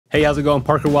Hey, how's it going?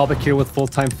 Parker Walbeck here with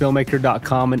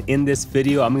FulltimeFilmmaker.com, and in this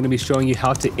video I'm going to be showing you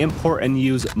how to import and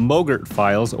use MOGRT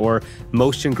files or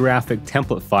motion graphic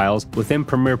template files within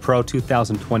Premiere Pro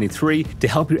 2023 to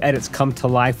help your edits come to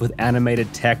life with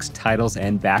animated text, titles,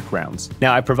 and backgrounds.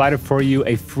 Now, I provided for you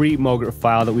a free MOGRT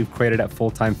file that we've created at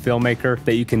Full-Time Filmmaker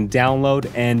that you can download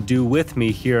and do with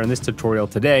me here in this tutorial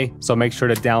today, so make sure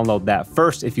to download that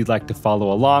first if you'd like to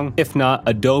follow along. If not,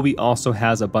 Adobe also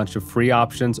has a bunch of free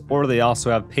options, or they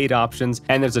also have paid options,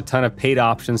 and there's a ton of paid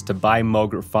options to buy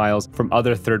MOGRT files from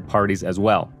other third parties as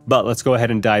well. But let's go ahead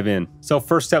and dive in. So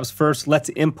first steps first, let's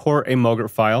import a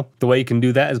MOGRT file. The way you can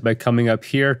do that is by coming up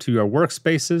here to your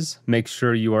workspaces. Make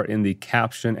sure you are in the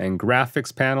caption and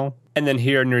graphics panel. And then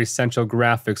here in your Essential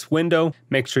Graphics window,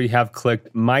 make sure you have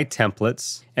clicked My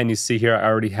Templates. And you see here, I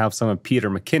already have some of Peter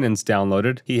McKinnon's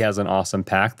downloaded. He has an awesome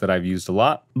pack that I've used a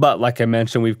lot. But like I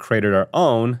mentioned, we've created our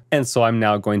own. And so I'm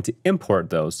now going to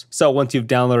import those. So once you've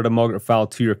downloaded a MOGRT file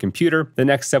to your computer, the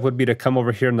next step would be to come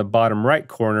over here in the bottom right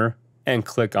corner and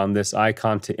click on this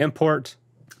icon to import.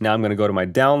 Now I'm going to go to my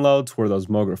downloads where those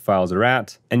MOGRT files are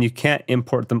at, and you can't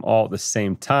import them all at the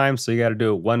same time, so you got to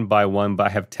do it one by one, but I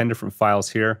have 10 different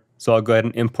files here. So I'll go ahead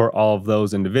and import all of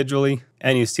those individually,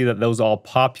 and you see that those all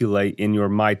populate in your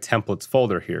My Templates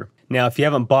folder here. Now, if you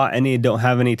haven't bought any, don't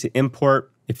have any to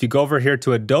import, if you go over here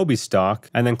to Adobe Stock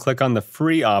and then click on the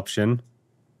free option,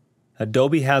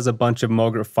 Adobe has a bunch of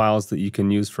MOGRT files that you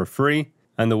can use for free,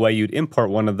 and the way you'd import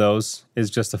one of those is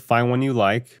just to find one you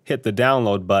like, hit the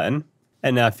download button,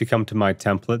 and now if you come to My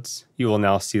Templates, you will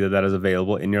now see that that is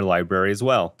available in your library as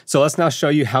well. So let's now show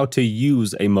you how to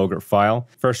use a MOGRT file.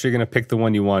 First, you're going to pick the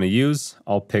one you want to use.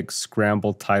 I'll pick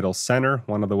Scramble Title Center,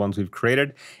 one of the ones we've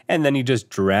created, and then you just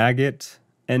drag it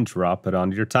and drop it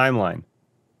onto your timeline.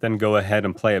 Then go ahead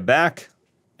and play it back,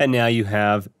 and now you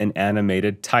have an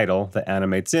animated title that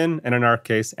animates in, and in our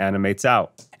case, animates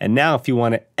out. And now if you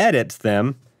want to edit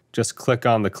them, just click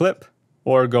on the clip,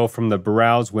 or go from the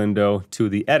Browse window to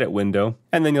the Edit window,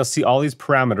 and then you'll see all these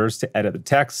parameters to edit the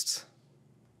text,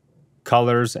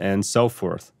 colors, and so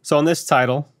forth. So on this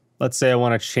title, let's say I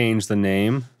want to change the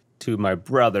name to my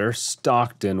brother,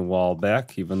 Stockton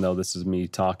Walbeck, even though this is me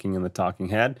talking in the talking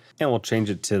head, and we'll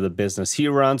change it to the business he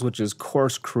runs, which is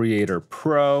Course Creator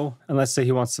Pro. And let's say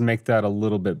he wants to make that a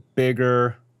little bit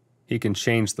bigger. He can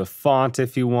change the font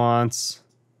if he wants,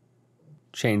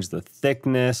 change the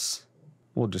thickness.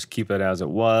 We'll just keep it as it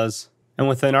was. And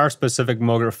within our specific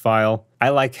MOGRT file, I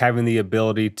like having the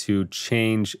ability to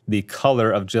change the color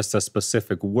of just a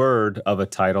specific word of a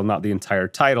title, not the entire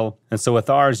title. And so with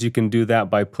ours, you can do that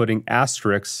by putting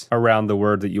asterisks around the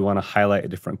word that you want to highlight a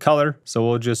different color. So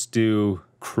we'll just do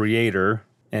creator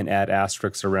and add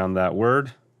asterisks around that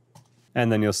word. And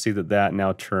then you'll see that that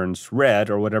now turns red,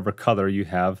 or whatever color you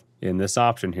have in this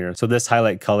option here. So this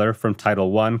highlight color from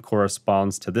Title 1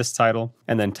 corresponds to this title,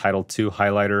 and then Title 2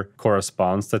 highlighter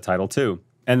corresponds to Title 2.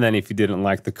 And then if you didn't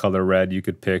like the color red, you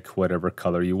could pick whatever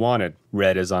color you wanted.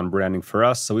 Red is on branding for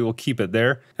us, so we will keep it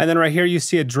there. And then right here you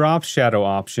see a drop shadow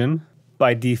option.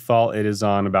 By default, it is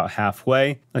on about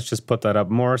halfway. Let's just put that up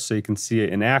more so you can see it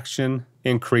in action.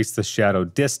 Increase the shadow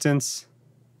distance,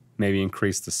 maybe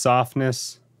increase the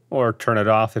softness, or turn it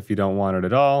off if you don't want it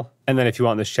at all. And then if you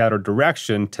want the shadow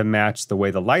direction to match the way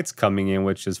the light's coming in,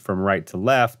 which is from right to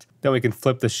left, then we can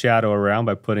flip the shadow around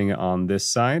by putting it on this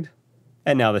side.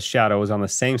 And now the shadow is on the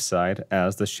same side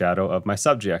as the shadow of my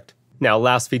subject. Now,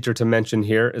 last feature to mention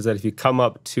here is that if you come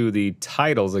up to the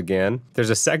titles again, there's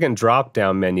a second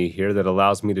drop-down menu here that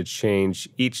allows me to change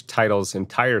each title's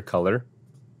entire color,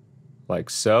 like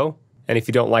so. And if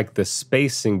you don't like the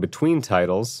spacing between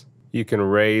titles, you can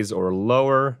raise or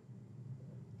lower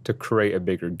to create a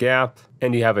bigger gap,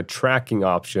 and you have a tracking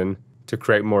option to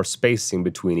create more spacing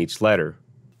between each letter.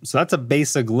 So that's a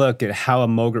basic look at how a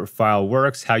MOGRT file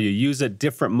works, how you use it.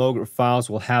 Different MOGRT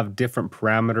files will have different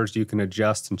parameters you can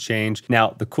adjust and change.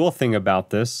 Now, the cool thing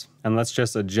about this, and let's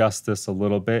just adjust this a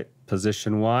little bit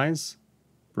position-wise,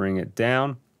 bring it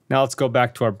down. Now let's go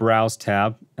back to our Browse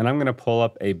tab, and I'm gonna pull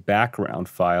up a background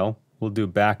file. We'll do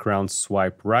background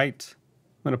swipe right.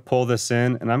 I'm going to pull this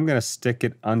in, and I'm going to stick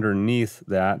it underneath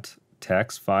that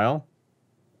text file.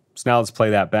 So now let's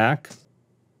play that back.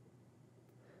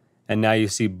 And now you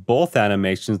see both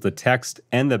animations, the text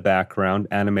and the background,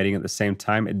 animating at the same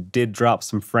time. It did drop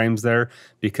some frames there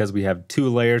because we have two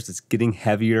layers. It's getting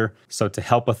heavier. So to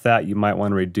help with that, you might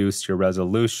want to reduce your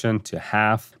resolution to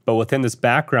half. But within this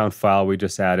background file we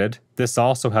just added, this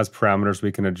also has parameters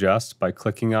we can adjust by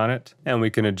clicking on it. And we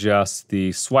can adjust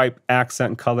the swipe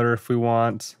accent color if we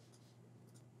want.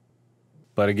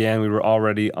 But again, we were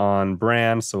already on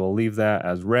brand, so we'll leave that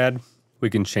as red. We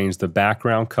can change the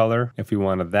background color if we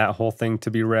wanted that whole thing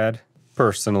to be red.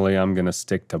 Personally, I'm gonna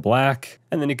stick to black.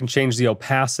 And then you can change the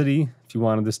opacity if you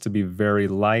wanted this to be very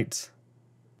light,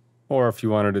 or if you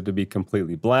wanted it to be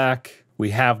completely black.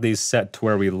 We have these set to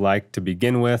where we like to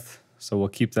begin with, so we'll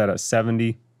keep that at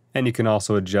 70. And you can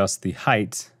also adjust the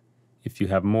height if you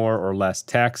have more or less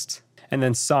text. And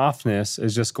then softness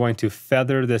is just going to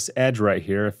feather this edge right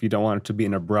here. If you don't want it to be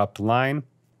an abrupt line,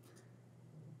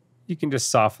 you can just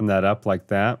soften that up like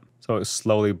that, so it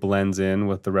slowly blends in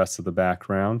with the rest of the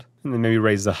background. And then maybe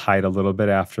raise the height a little bit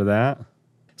after that.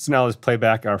 So now let's play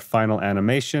back our final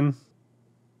animation.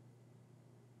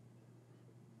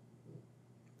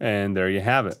 And there you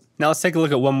have it. Now let's take a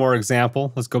look at one more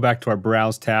example. Let's go back to our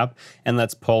Browse tab, and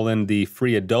let's pull in the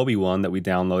free Adobe one that we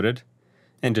downloaded,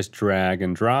 and just drag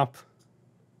and drop.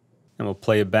 And we'll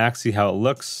play it back, see how it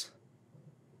looks.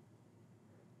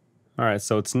 All right,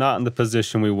 so it's not in the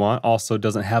position we want. Also, it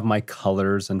doesn't have my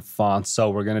colors and fonts,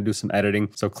 so we're gonna do some editing.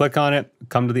 So click on it,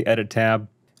 come to the Edit tab,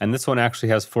 and this one actually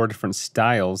has 4 different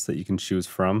styles that you can choose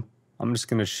from. I'm just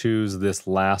gonna choose this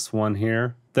last one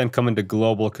here. Then come into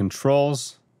Global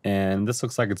Controls, and this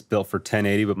looks like it's built for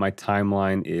 1080, but my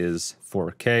timeline is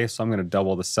 4K, so I'm gonna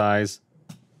double the size,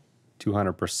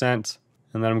 200%.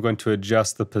 And then I'm going to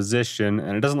adjust the position,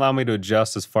 and it doesn't allow me to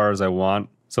adjust as far as I want.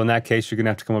 So in that case, you're gonna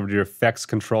have to come over to your effects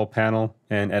control panel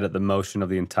and edit the motion of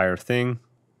the entire thing,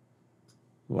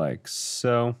 like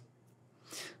so.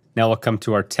 Now we'll come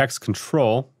to our text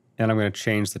control, and I'm gonna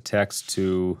change the text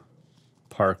to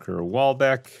Parker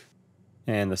Walbeck,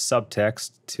 and the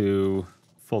subtext to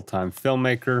full-time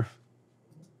filmmaker.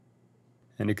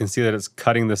 And you can see that it's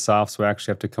cutting this off, so I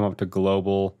actually have to come up to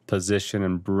global position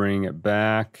and bring it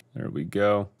back. There we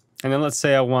go. And then let's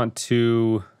say I want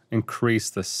to increase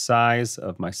the size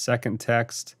of my second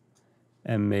text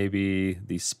and maybe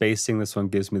the spacing. This one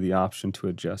gives me the option to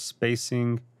adjust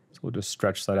spacing. So we'll just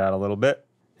stretch that out a little bit.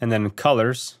 And then in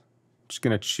colors, I'm just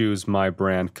gonna choose my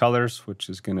brand colors, which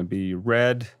is gonna be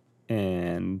red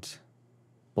and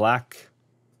black.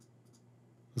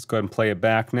 Let's go ahead and play it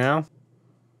back now.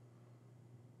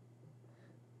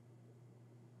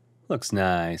 Looks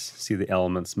nice. See the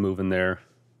elements moving there.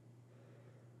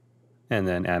 And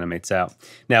then animates out.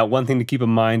 Now, one thing to keep in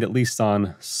mind, at least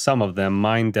on some of them,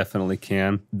 mine definitely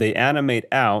can, they animate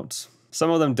out. Some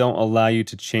of them don't allow you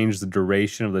to change the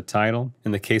duration of the title.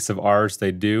 In the case of ours,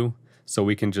 they do. So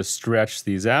we can just stretch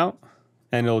these out,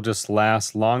 and it'll just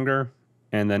last longer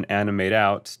and then animate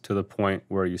out to the point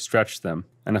where you stretch them.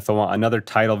 And if I want another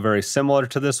title very similar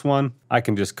to this one, I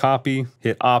can just copy,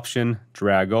 hit Option,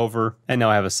 drag over, and now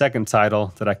I have a second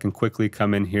title that I can quickly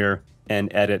come in here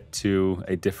and edit to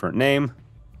a different name.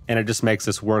 And it just makes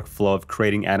this workflow of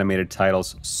creating animated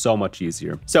titles so much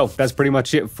easier. So that's pretty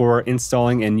much it for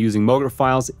installing and using MOGRT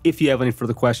files. If you have any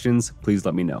further questions, please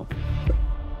let me know.